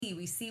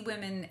We see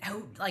women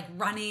out like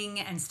running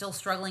and still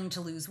struggling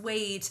to lose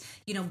weight,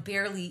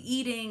 barely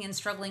eating and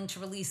struggling to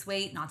release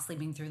weight, not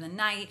sleeping through the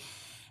night.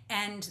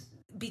 And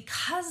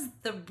because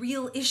the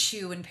real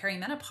issue in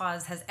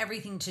perimenopause has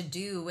everything to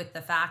do with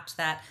the fact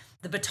that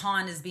the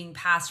baton is being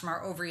passed from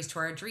our ovaries to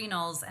our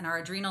adrenals, and our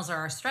adrenals are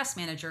our stress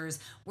managers,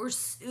 we're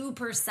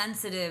super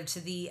sensitive to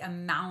the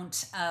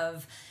amount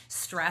of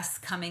stress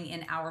coming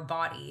in our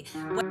body.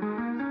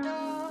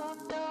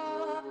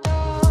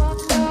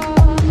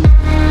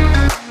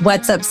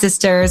 What's up,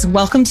 sisters?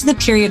 Welcome to the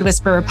Period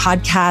Whisperer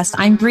podcast.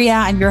 I'm Bria.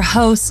 I'm your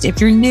host.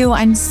 If you're new,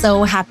 I'm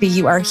so happy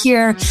you are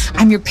here.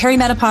 I'm your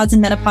perimenopause and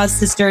menopause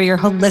sister, your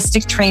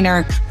holistic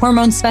trainer,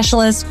 hormone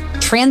specialist,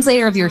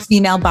 translator of your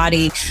female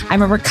body.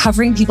 I'm a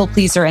recovering people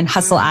pleaser and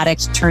hustle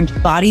addict turned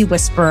body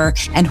whisperer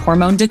and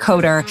hormone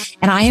decoder.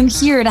 And I am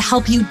here to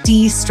help you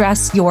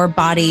de-stress your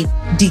body,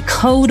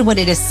 decode what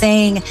it is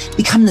saying,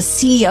 become the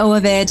CEO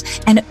of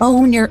it, and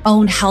own your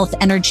own health,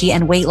 energy,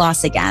 and weight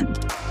loss again.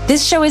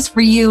 This show is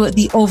for you,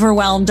 the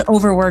overwhelmed,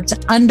 overworked,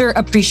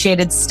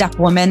 underappreciated step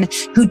woman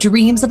who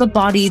dreams of a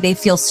body they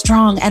feel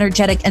strong,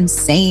 energetic, and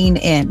sane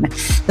in.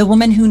 The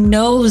woman who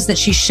knows that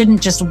she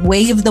shouldn't just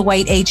wave the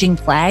white aging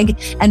flag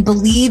and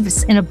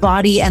believes in a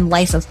body and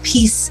life of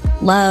peace,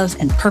 love,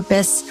 and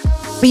purpose.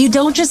 But you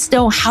don't just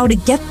know how to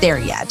get there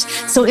yet.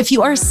 So if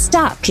you are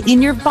stuck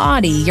in your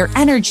body, your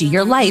energy,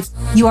 your life,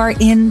 you are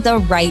in the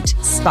right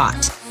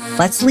spot.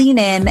 Let's lean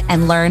in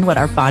and learn what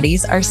our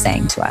bodies are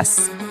saying to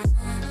us.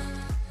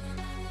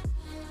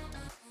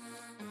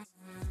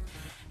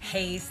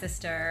 Hey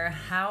sister,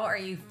 how are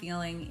you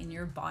feeling in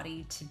your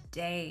body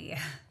today?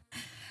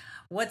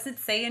 What's it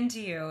saying to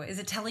you? Is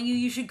it telling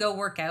you should go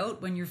work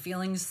out when you're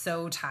feeling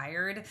so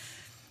tired?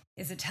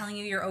 Is it telling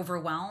you you're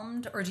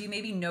overwhelmed? Or do you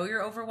maybe know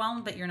you're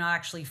overwhelmed, but you're not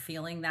actually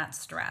feeling that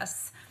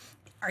stress?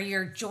 Are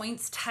your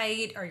joints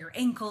tight? Are your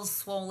ankles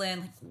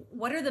swollen?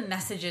 What are the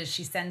messages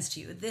she sends to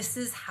you? This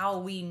is how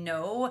we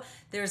know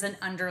there's an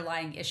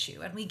underlying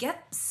issue. And we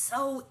get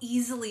so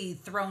easily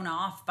thrown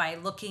off by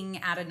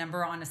looking at a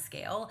number on a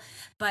scale.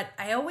 But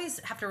I always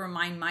have to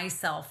remind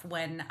myself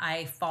when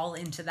I fall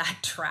into that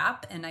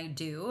trap, and I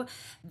do,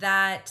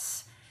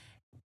 that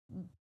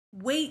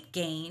weight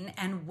gain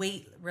and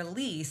weight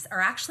release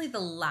are actually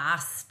the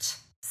last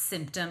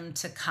symptom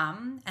to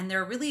come, and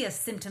they're really a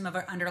symptom of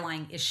an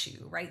underlying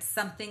issue, right?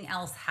 Something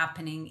else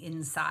happening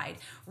inside.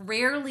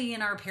 Rarely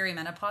in our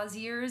perimenopause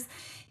years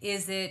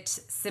is it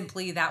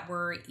simply that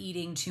we're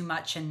eating too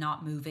much and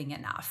not moving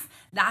enough.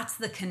 That's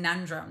the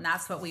conundrum.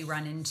 That's what we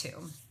run into.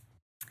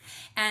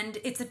 And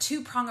it's a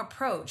two-prong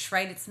approach,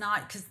 right? It's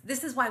not, because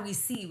this is why we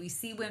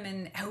see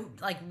women out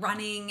like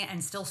running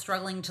and still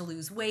struggling to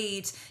lose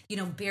weight,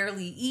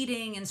 barely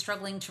eating and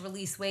struggling to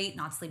release weight,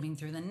 not sleeping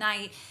through the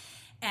night.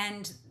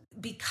 And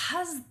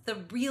because the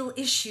real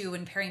issue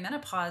in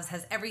perimenopause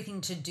has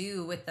everything to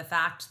do with the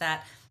fact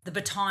that the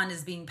baton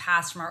is being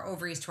passed from our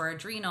ovaries to our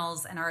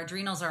adrenals, and our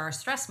adrenals are our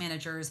stress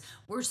managers,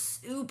 we're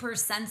super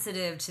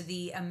sensitive to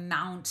the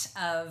amount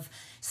of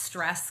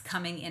stress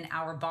coming in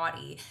our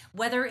body.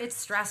 Whether it's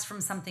stress from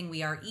something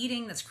we are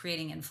eating that's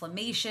creating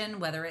inflammation,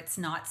 whether it's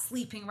not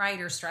sleeping right,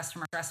 or stress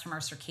from our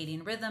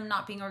circadian rhythm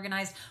not being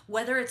organized,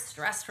 whether it's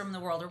stress from the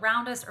world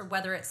around us, or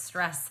whether it's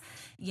stress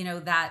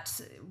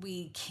that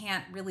we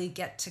can't really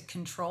get to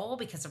control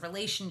because of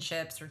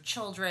relationships or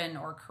children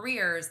or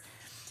careers,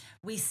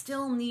 we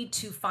still need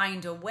to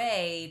find a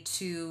way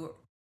to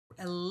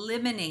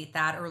eliminate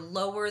that or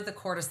lower the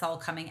cortisol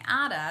coming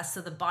at us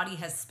so the body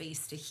has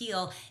space to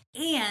heal,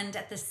 and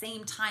at the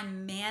same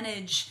time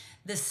manage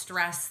the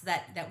stress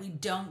that we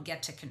don't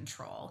get to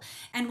control.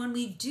 And when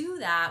we do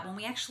that, when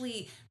we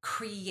actually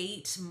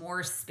create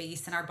more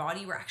space in our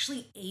body, we're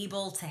actually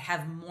able to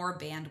have more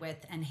bandwidth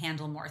and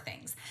handle more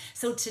things.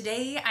 So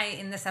today,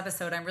 in this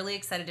episode, I'm really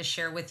excited to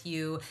share with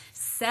you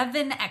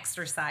 7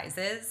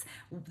 exercises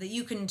that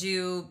you can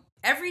do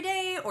every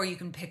day, or you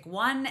can pick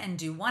one and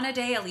do one a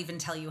day. I'll even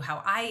tell you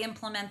how I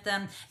implement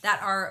them, that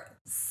are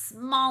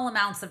small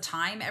amounts of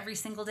time every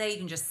single day. You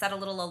can just set a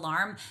little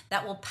alarm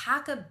that will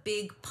pack a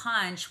big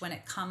punch when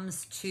it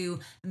comes to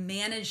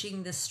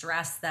managing the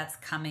stress that's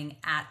coming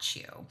at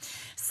you.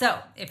 So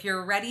if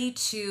you're ready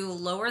to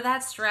lower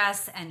that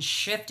stress and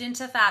shift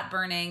into fat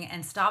burning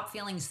and stop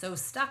feeling so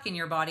stuck in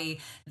your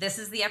body, this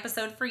is the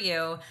episode for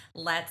you.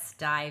 Let's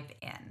dive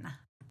in.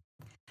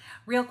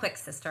 Real quick,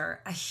 sister,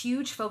 a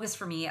huge focus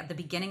for me at the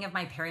beginning of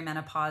my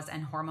perimenopause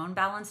and hormone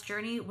balance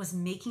journey was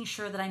making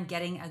sure that I'm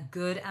getting a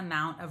good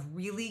amount of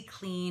really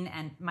clean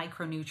and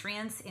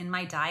micronutrients in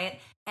my diet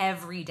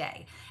every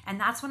day. And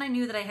that's when I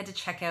knew that I had to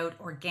check out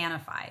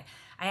Organifi.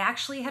 I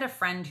actually had a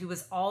friend who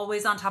was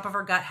always on top of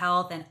her gut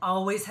health and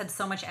always had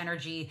so much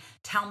energy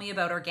tell me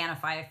about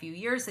Organifi a few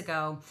years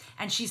ago,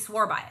 and she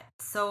swore by it.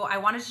 So I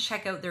wanted to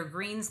check out their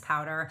greens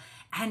powder,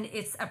 and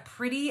it's a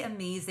pretty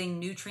amazing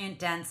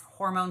nutrient-dense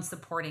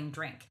hormone-supporting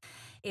drink.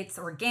 It's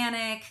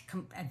organic,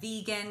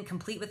 vegan,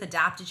 complete with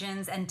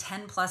adaptogens and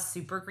 10 plus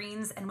super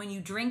greens. And when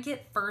you drink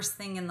it first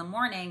thing in the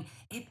morning,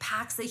 it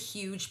packs a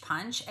huge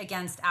punch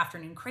against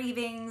afternoon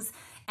cravings,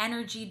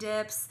 energy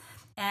dips,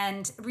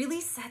 and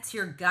really sets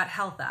your gut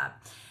health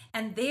up.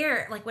 And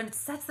there, like when it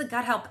sets the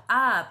gut health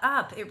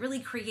up, it really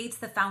creates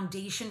the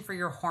foundation for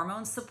your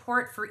hormone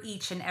support for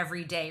each and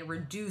every day,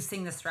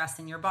 reducing the stress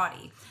in your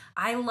body.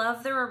 I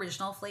love their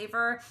original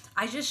flavor.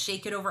 I just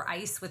shake it over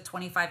ice with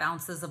 25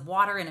 ounces of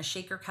water in a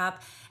shaker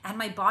cup, and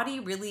my body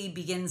really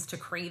begins to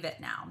crave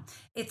it now.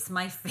 It's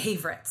my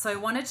favorite. So I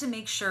wanted to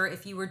make sure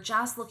if you were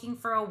just looking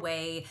for a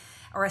way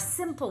or a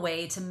simple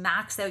way to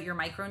max out your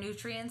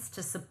micronutrients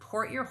to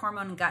support your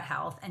hormone and gut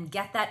health and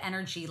get that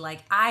energy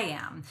like I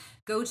am,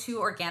 go to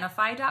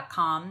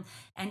Organifi.com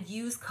and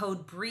use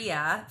code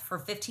BRIA for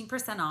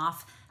 15%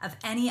 off of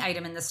any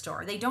item in the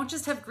store. They don't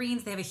just have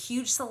greens, they have a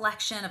huge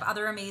selection of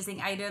other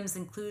amazing items,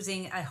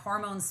 including a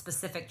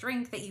hormone-specific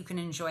drink that you can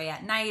enjoy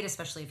at night,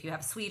 especially if you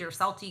have sweet or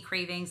salty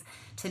cravings,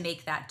 to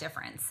make that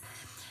difference.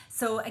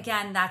 So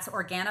again, that's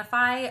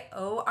Organifi,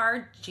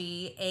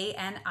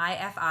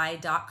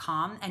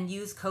 ORGANIFI.com, and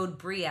use code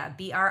BRIA,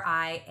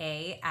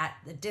 BRIA, at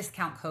the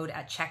discount code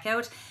at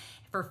checkout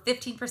for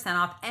 15%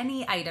 off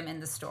any item in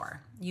the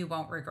store. You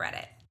won't regret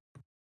it.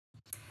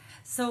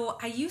 So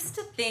I used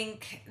to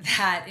think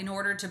that in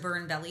order to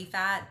burn belly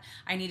fat,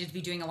 I needed to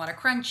be doing a lot of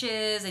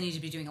crunches, I needed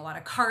to be doing a lot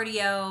of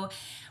cardio.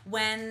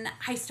 When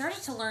I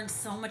started to learn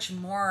so much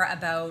more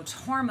about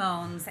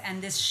hormones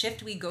and this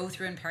shift we go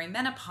through in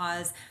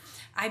perimenopause,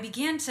 I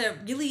began to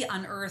really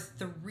unearth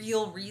the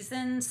real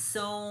reason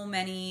so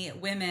many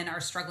women are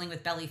struggling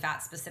with belly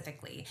fat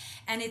specifically.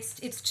 And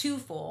it's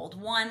twofold.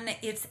 One,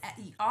 it's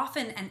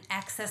often an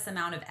excess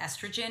amount of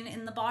estrogen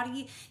in the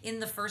body. In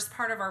the first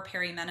part of our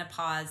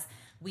perimenopause,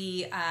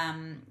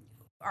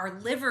 our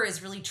liver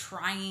is really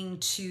trying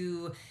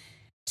to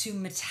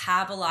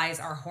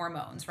metabolize our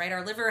hormones, right?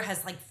 Our liver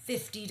has like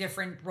 50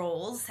 different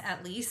roles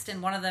at least,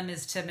 and one of them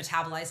is to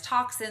metabolize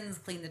toxins,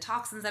 clean the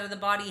toxins out of the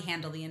body,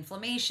 handle the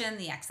inflammation,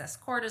 the excess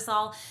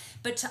cortisol,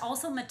 but to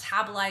also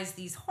metabolize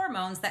these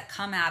hormones that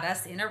come at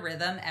us in a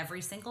rhythm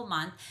every single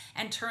month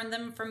and turn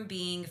them from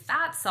being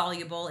fat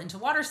soluble into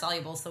water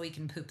soluble so we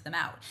can poop them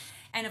out.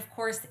 And of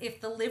course, if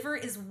the liver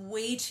is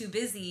way too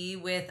busy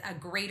with a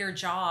greater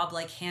job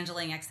like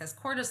handling excess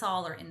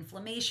cortisol or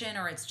inflammation,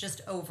 or it's just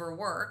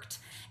overworked,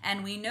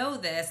 and we know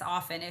this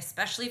often,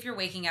 especially if you're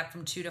waking up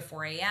from 2 to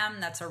 4 a.m.,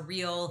 that's a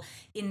real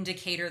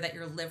indicator that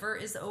your liver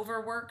is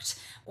overworked.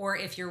 Or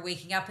if you're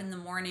waking up in the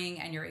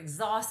morning and you're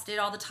exhausted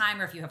all the time,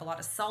 or if you have a lot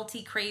of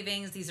salty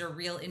cravings, these are a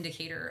real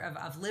indicator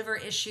of liver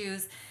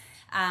issues,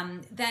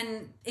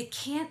 then it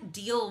can't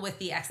deal with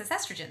the excess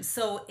estrogen.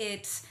 So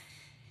it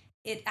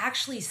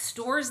actually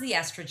stores the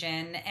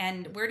estrogen.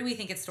 And where do we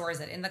think it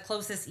stores it? In the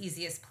closest,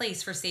 easiest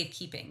place for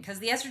safekeeping, because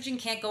the estrogen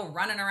can't go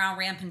running around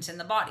rampant in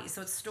the body.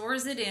 So it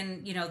stores it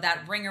in,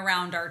 that ring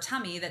around our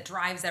tummy that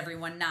drives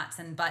everyone nuts,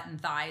 and butt and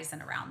thighs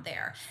and around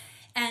there.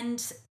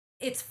 And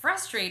it's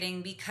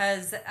frustrating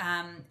because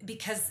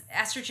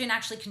estrogen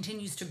actually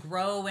continues to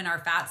grow in our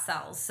fat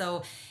cells.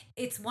 So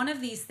it's one of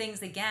these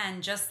things,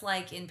 again, just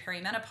like in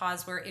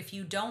perimenopause, where if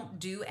you don't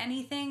do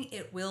anything,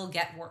 it will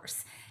get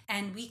worse.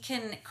 And we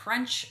can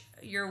crunch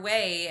your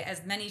way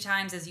as many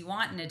times as you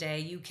want in a day.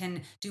 You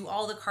can do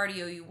all the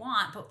cardio you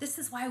want, but this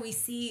is why we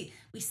see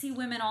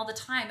women all the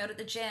time out at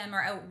the gym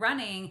or out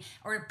running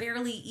or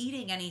barely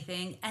eating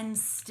anything and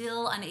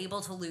still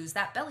unable to lose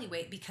that belly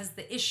weight, because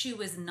the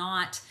issue is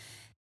not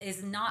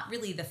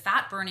really the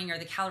fat burning or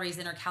the calories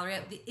in or calorie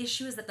out. The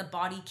issue is that the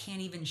body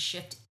can't even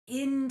shift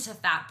into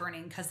fat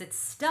burning because it's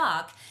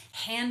stuck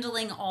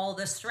handling all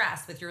the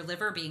stress with your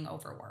liver being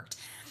overworked.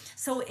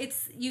 So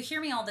you hear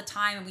me all the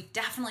time, and we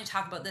definitely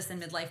talk about this in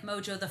Midlife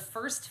Mojo. The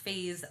first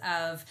phase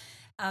of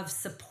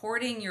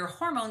supporting your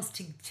hormones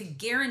to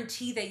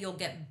guarantee that you'll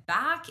get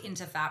back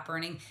into fat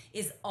burning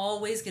is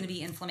always going to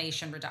be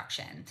inflammation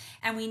reduction.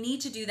 And we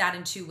need to do that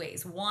in two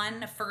ways.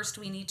 One, first,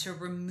 we need to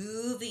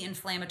remove the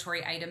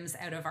inflammatory items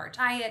out of our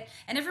diet.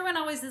 And everyone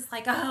always is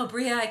like, oh,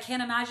 Bria, I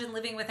can't imagine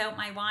living without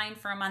my wine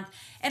for a month.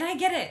 And I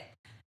get it.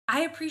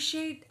 I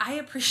appreciate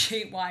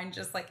wine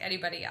just like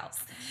anybody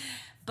else.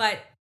 But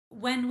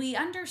when we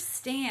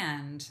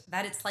understand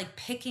that it's like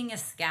picking a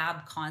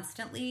scab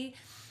constantly,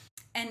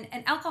 and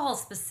alcohol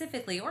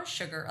specifically, or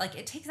sugar, like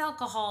it takes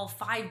alcohol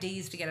 5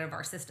 days to get out of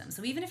our system.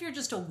 So even if you're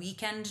just a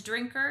weekend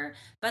drinker,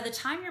 by the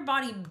time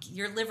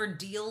your liver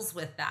deals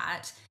with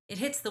that, it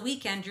hits the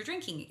weekend, you're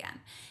drinking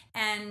again.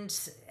 And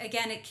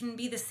again, it can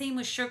be the same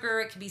with sugar.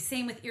 It can be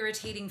same with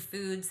irritating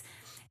foods.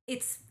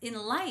 It's in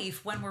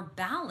life, when we're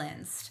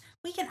balanced,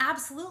 we can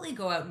absolutely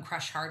go out and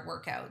crush hard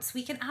workouts.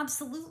 We can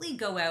absolutely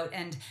go out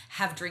and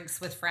have drinks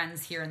with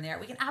friends here and there.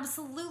 We can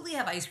absolutely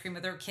have ice cream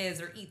with our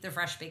kids or eat the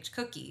fresh baked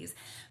cookies.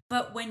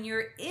 But when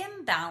you're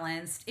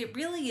imbalanced, it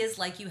really is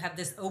like you have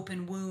this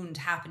open wound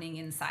happening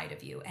inside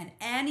of you. And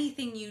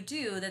anything you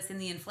do that's in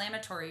the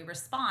inflammatory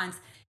response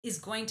is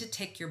going to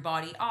tick your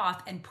body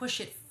off and push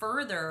it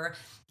further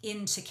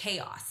into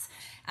chaos.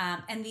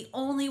 And the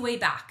only way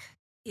back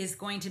is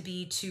going to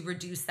be to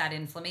reduce that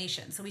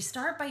inflammation. So we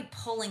start by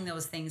pulling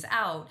those things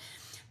out,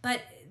 but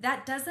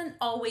that doesn't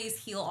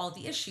always heal all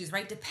the issues,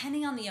 right?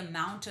 Depending on the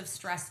amount of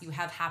stress you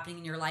have happening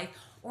in your life,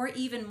 Or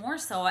even more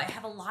so, I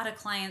have a lot of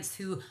clients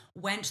who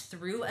went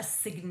through a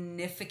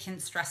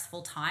significant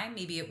stressful time.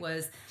 Maybe it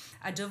was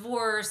a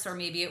divorce, or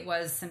maybe it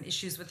was some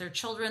issues with their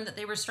children that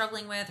they were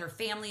struggling with, or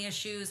family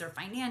issues, or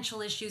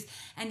financial issues.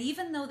 And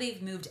even though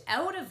they've moved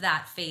out of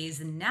that phase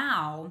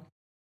now,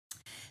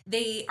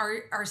 they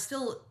are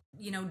still,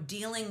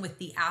 dealing with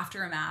the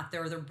aftermath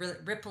or the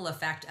ripple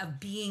effect of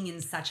being in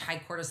such high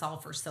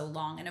cortisol for so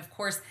long. And of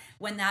course,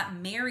 when that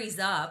marries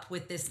up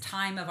with this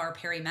time of our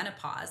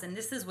perimenopause, and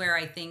this is where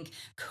I think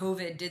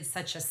COVID did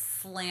such a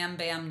slam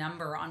bam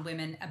number on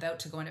women about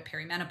to go into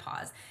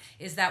perimenopause,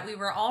 is that we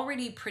were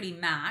already pretty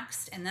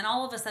maxed, and then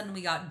all of a sudden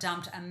we got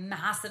dumped a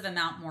massive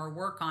amount more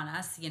work on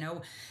us,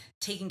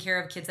 taking care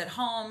of kids at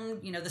home,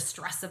 the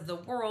stress of the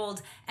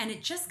world, and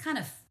it just kind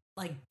of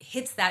like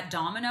hits that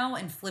domino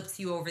and flips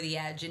you over the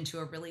edge into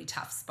a really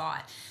tough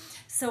spot.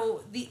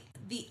 So the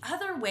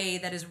other way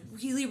that is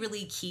really,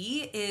 really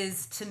key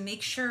is to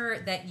make sure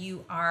that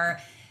you are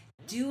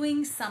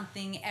doing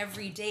something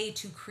every day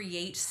to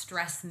create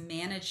stress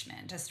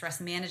management, a stress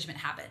management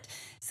habit,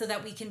 so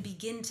that we can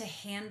begin to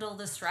handle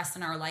the stress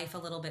in our life a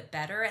little bit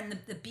better. And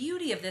the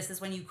beauty of this is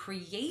when you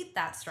create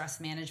that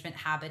stress management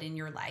habit in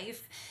your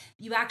life,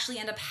 you actually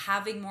end up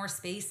having more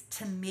space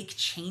to make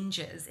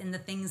changes in the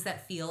things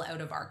that feel out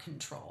of our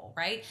control,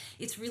 right?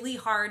 It's really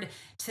hard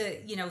to,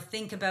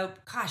 think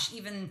about, gosh,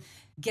 even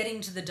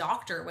getting to the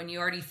doctor when you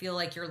already feel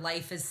like your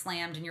life is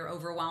slammed and you're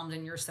overwhelmed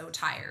and you're so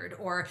tired,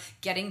 or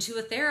getting to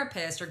a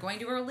therapist or going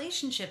to a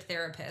relationship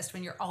therapist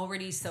when you're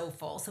already so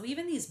full. So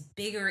even these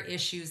bigger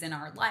issues in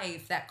our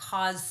life that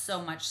cause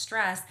so much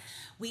stress,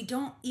 we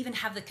don't even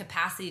have the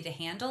capacity to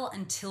handle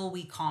until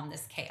we calm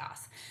this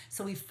chaos.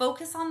 So we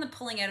focus on the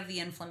pulling out of the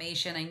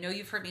inflammation. I know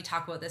you've heard me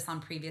talk about this on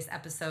previous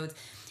episodes.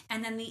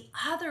 And then the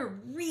other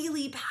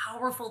really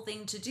powerful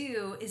thing to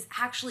do is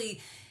actually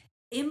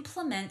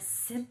implement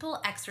simple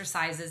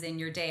exercises in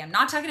your day. I'm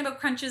not talking about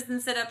crunches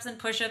and sit-ups and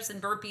push-ups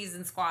and burpees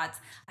and squats.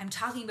 I'm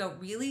talking about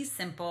really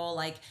simple,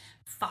 like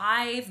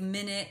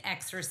 5-minute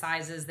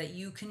exercises that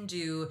you can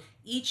do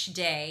each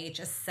day.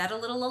 Just set a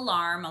little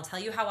alarm. I'll tell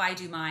you how I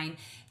do mine,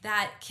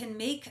 that can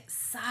make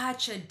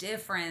such a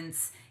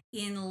difference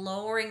in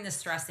lowering the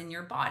stress in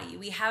your body.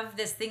 We have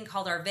this thing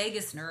called our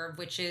vagus nerve,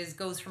 which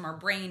goes from our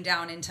brain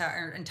down into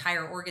our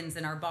entire organs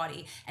in our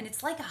body. And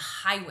it's like a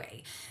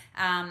highway.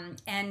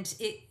 And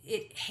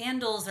it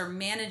handles or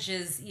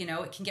manages,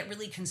 it can get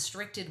really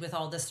constricted with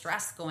all the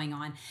stress going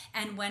on.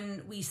 And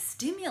when we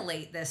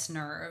stimulate this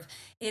nerve,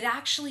 it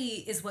actually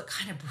is what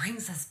kind of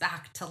brings us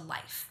back to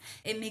life.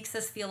 It makes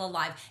us feel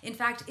alive. In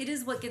fact, it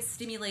is what gets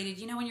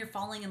stimulated, when you're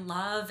falling in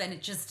love and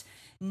it just,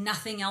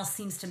 nothing else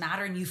seems to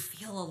matter and you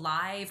feel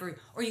alive,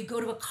 or you go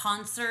to a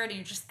concert and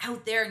you're just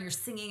out there and you're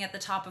singing at the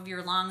top of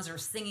your lungs or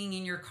singing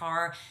in your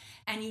car,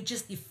 and you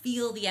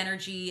feel the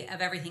energy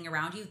of everything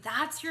around you.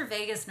 That's your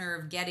vagus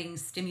nerve getting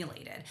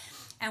stimulated.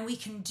 And we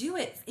can do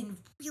it in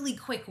really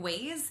quick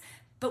ways,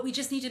 but we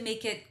just need to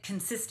make it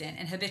consistent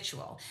and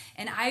habitual.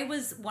 And I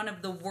was one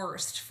of the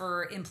worst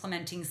for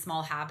implementing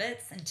small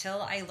habits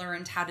until I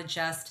learned how to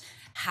just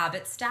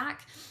habit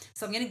stack.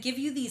 So I'm going to give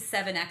you these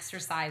 7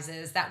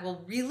 exercises that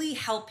will really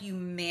help you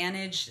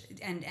manage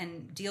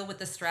and deal with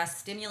the stress,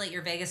 stimulate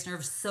your vagus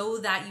nerve so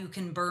that you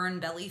can burn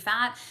belly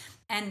fat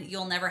and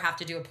you'll never have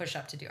to do a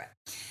push-up to do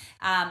it.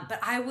 But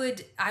I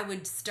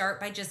would start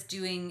by just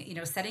doing,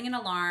 setting an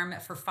alarm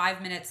for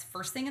 5 minutes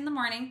first thing in the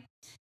morning,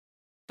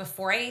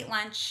 before I ate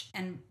lunch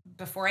and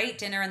before I ate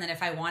dinner, and then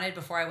if I wanted,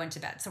 before I went to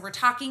bed. So we're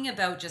talking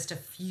about just a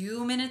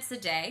few minutes a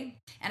day,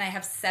 and I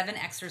have 7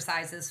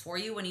 exercises for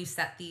you when you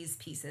set these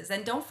pieces.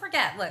 And don't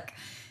forget, look,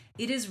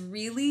 it is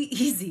really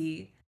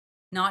easy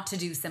not to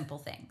do simple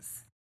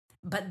things.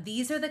 But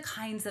these are the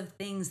kinds of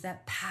things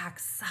that pack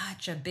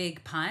such a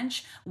big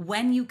punch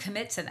when you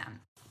commit to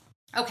them.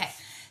 Okay,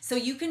 so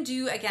you can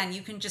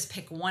just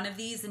pick one of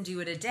these and do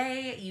it a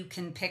day. You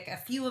can pick a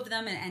few of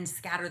them and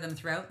scatter them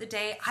throughout the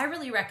day. I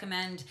really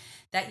recommend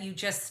that you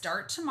just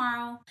start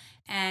tomorrow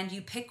and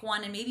you pick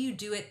one and maybe you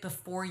do it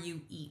before you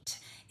eat.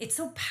 It's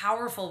so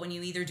powerful when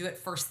you either do it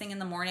first thing in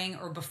the morning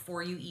or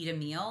before you eat a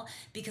meal,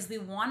 because we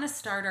want to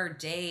start our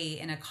day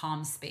in a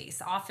calm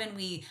space. Often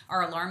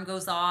our alarm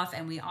goes off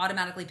and we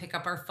automatically pick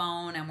up our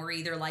phone and we're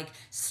either like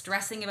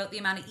stressing about the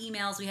amount of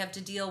emails we have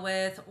to deal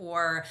with,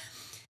 or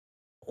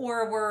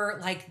we're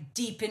like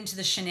deep into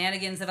the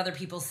shenanigans of other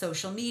people's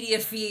social media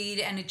feed,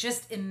 and it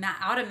just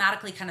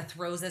automatically kind of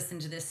throws us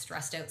into this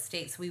stressed out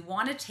state. So we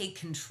want to take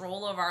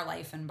control of our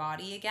life and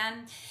body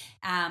again,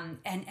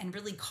 and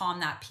really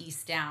calm that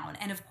piece down.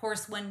 And of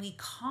course, when we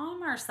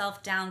calm ourselves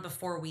down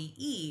before we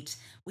eat,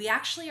 we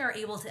actually are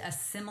able to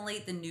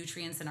assimilate the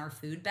nutrients in our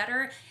food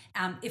better.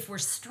 If we're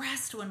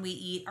stressed when we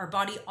eat, our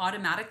body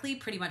automatically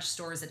pretty much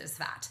stores it as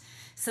fat.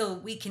 So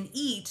we can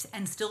eat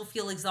and still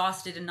feel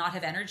exhausted and not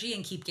have energy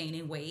and keep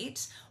gaining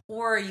weight,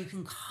 or you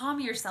can calm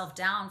yourself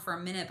down for a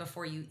minute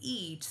before you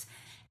eat,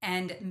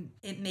 and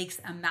it makes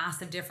a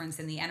massive difference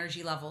in the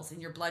energy levels,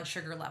 in your blood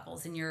sugar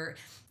levels,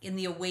 in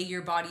the way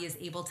your body is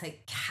able to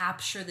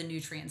capture the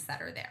nutrients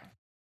that are there.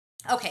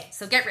 Okay,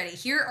 so get ready.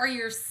 Here are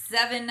your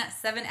seven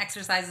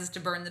exercises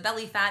to burn the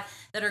belly fat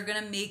that are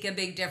going to make a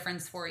big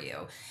difference for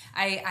you.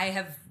 I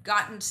have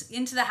gotten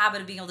into the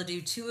habit of being able to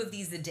do 2 of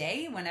these a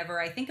day whenever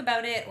I think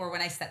about it or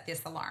when I set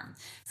this alarm.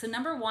 So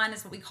number 1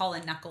 is what we call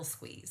a knuckle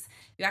squeeze.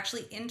 You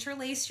actually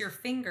interlace your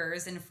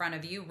fingers in front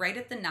of you right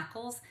at the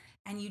knuckles,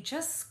 and you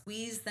just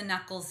squeeze the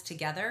knuckles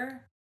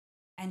together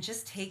and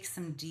just take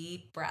some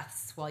deep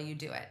breaths while you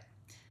do it.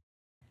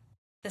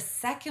 The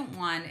second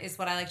one is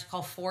what I like to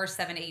call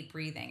 4-7-8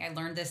 breathing. I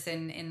learned this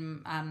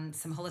in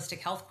some holistic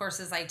health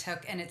courses I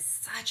took, and it's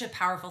such a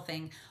powerful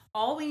thing.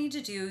 All we need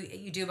to do,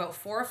 you do about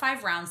 4 or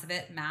 5 rounds of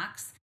it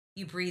max.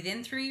 You breathe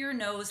in through your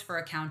nose for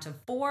a count of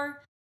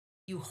 4.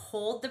 You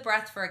hold the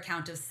breath for a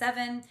count of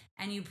 7,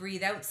 and you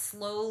breathe out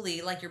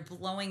slowly like you're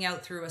blowing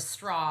out through a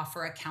straw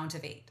for a count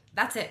of 8.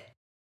 That's it.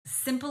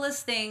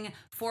 Simplest thing,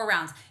 4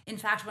 rounds. In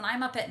fact, when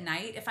I'm up at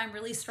night, if I'm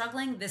really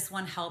struggling, this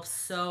one helps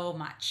so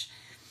much.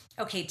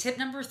 Okay, tip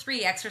number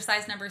 3,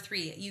 exercise number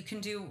 3, you can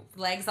do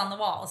legs on the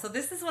wall. So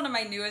this is one of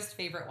my newest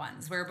favorite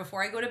ones, where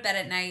before I go to bed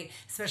at night,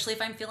 especially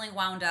if I'm feeling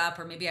wound up,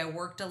 or maybe I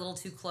worked a little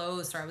too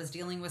close, or I was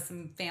dealing with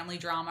some family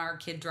drama or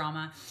kid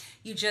drama,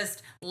 you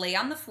just lay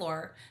on the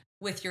floor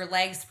with your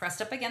legs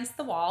pressed up against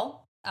the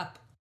wall, up.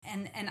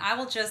 And I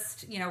will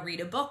just, read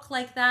a book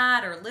like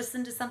that, or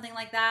listen to something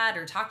like that,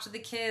 or talk to the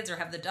kids, or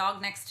have the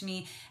dog next to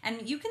me.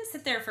 And you can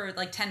sit there for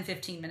like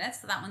 10-15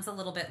 minutes. So that one's a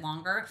little bit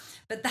longer.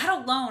 But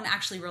that alone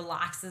actually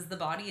relaxes the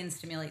body and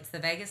stimulates the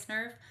vagus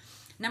nerve.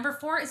 Number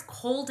 4 is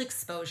cold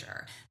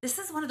exposure. This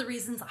is one of the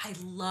reasons I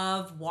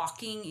love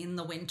walking in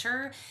the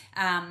winter,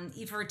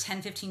 for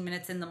 10-15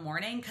 minutes in the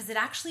morning, because it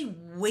actually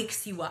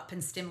wakes you up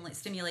and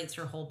stimulates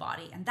your whole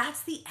body. And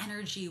that's the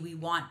energy we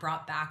want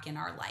brought back in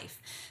our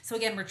life. So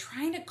again, we're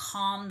trying to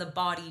calm the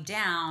body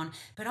down,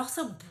 but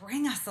also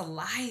bring us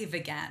alive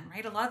again,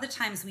 right? A lot of the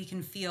times we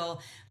can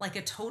feel like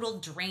a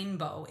total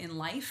drainbow in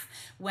life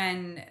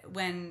when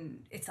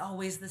it's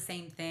always the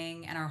same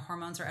thing and our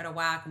hormones are out of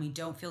whack and we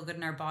don't feel good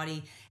in our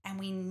body, and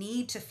we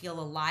need to feel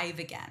alive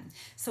again.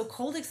 So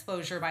cold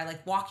exposure, by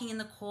like walking in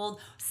the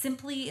cold,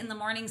 simply in the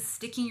morning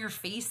sticking your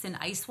face in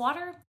ice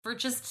water for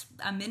just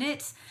a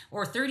minute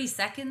or 30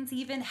 seconds,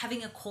 even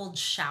having a cold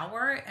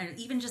shower, and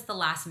even just the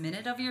last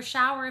minute of your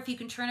shower, if you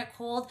can turn it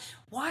cold,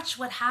 watch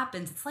what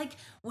happens. It's like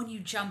when you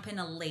jump in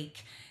a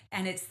lake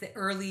and it's the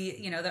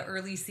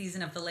early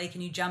season of the lake,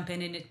 and you jump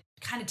in and it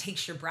kind of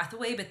takes your breath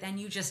away, but then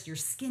your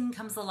skin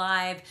comes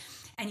alive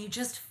and you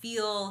just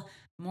feel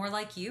more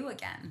like you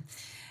again.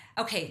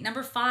 Okay,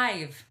 number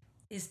 5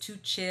 is to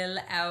chill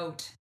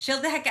out.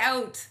 Chill the heck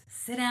out.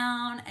 Sit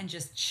down and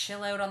just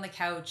chill out on the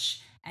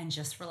couch and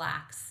just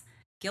relax.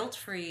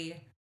 Guilt-free,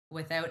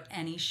 without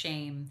any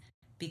shame,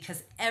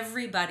 because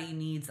everybody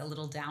needs a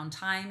little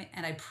downtime.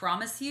 And I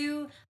promise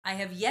you, I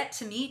have yet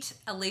to meet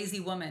a lazy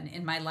woman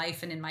in my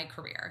life and in my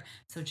career.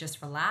 So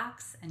just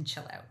relax and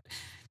chill out.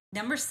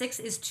 Number 6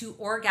 is to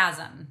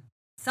orgasm.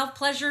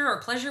 Self-pleasure or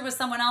pleasure with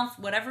someone else,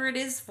 whatever it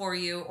is for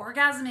you,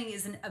 orgasming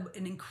is an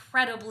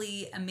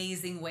incredibly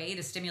amazing way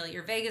to stimulate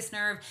your vagus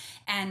nerve.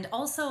 And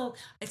also,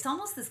 it's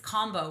almost this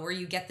combo where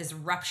you get this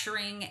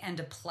rupturing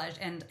and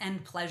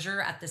pleasure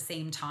at the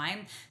same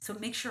time. So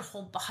it makes your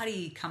whole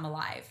body come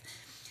alive.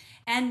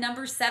 And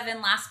number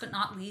 7, last but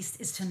not least,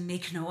 is to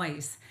make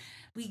noise.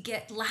 We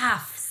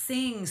laugh,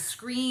 sing,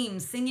 scream,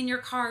 sing in your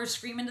car,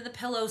 scream into the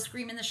pillow,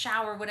 scream in the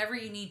shower, whatever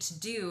you need to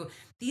do.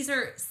 These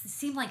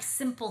seem like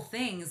simple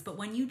things, but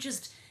when you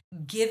just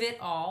give it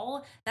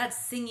all, that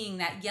singing,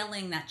 that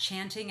yelling, that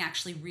chanting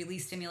actually really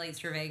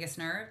stimulates your vagus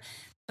nerve.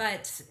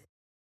 But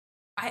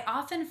I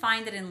often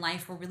find that in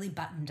life, we're really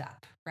buttoned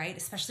up, right?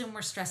 Especially when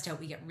we're stressed out,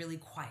 we get really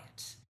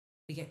quiet.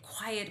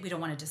 We don't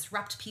want to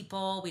disrupt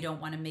people. We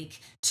don't want to make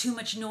too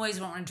much noise.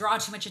 We don't want to draw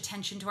too much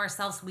attention to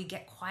ourselves. So we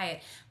get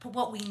quiet. But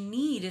what we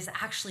need is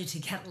actually to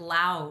get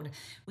loud.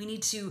 We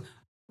need to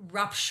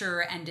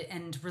rupture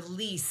and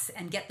release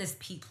and get this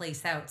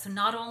place out. So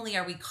not only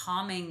are we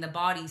calming the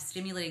body,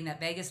 stimulating that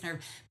vagus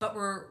nerve, but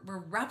we're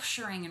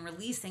rupturing and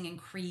releasing and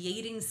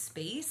creating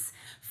space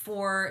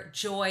for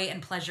joy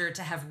and pleasure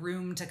to have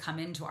room to come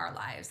into our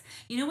lives.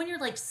 When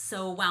you're like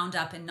so wound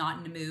up and not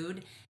in the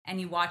mood,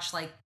 and you watch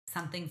like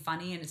something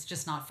funny and it's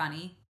just not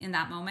funny in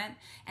that moment,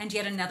 and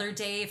yet another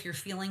day, if you're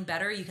feeling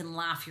better, you can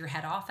laugh your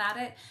head off at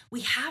it.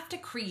 We have to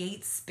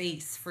create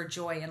space for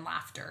joy and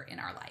laughter in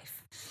our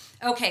life.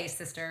 Okay,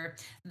 sister,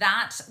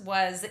 that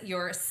was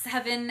your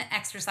 7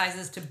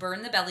 exercises to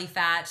burn the belly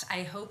fat.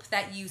 I hope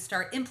that you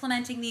start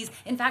implementing these.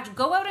 In fact,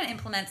 go out and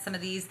implement some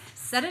of these.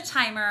 Set a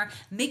timer,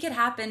 make it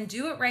happen,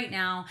 do it right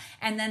now,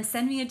 and then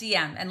send me a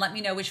DM and let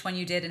me know which one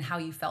you did and how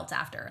you felt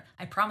after.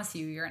 I promise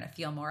you're going to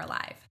feel more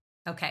alive.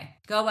 Okay,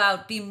 go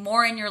out, be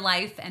more in your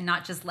life and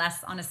not just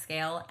less on a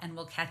scale, and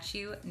we'll catch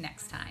you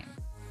next time.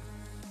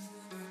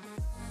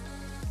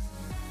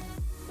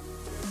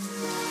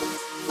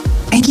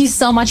 Thank you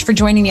so much for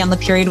joining me on the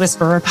Period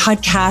Whisperer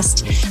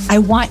podcast. I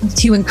want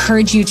to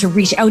encourage you to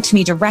reach out to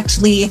me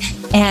directly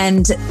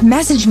and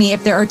message me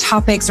if there are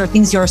topics or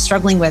things you're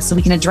struggling with so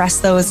we can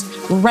address those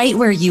right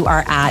where you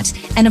are at.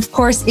 And of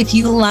course, if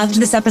you loved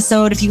this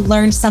episode, if you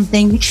learned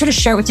something, make sure to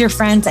share it with your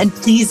friends and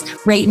please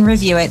rate and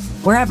review it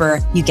wherever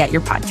you get your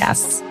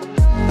podcasts.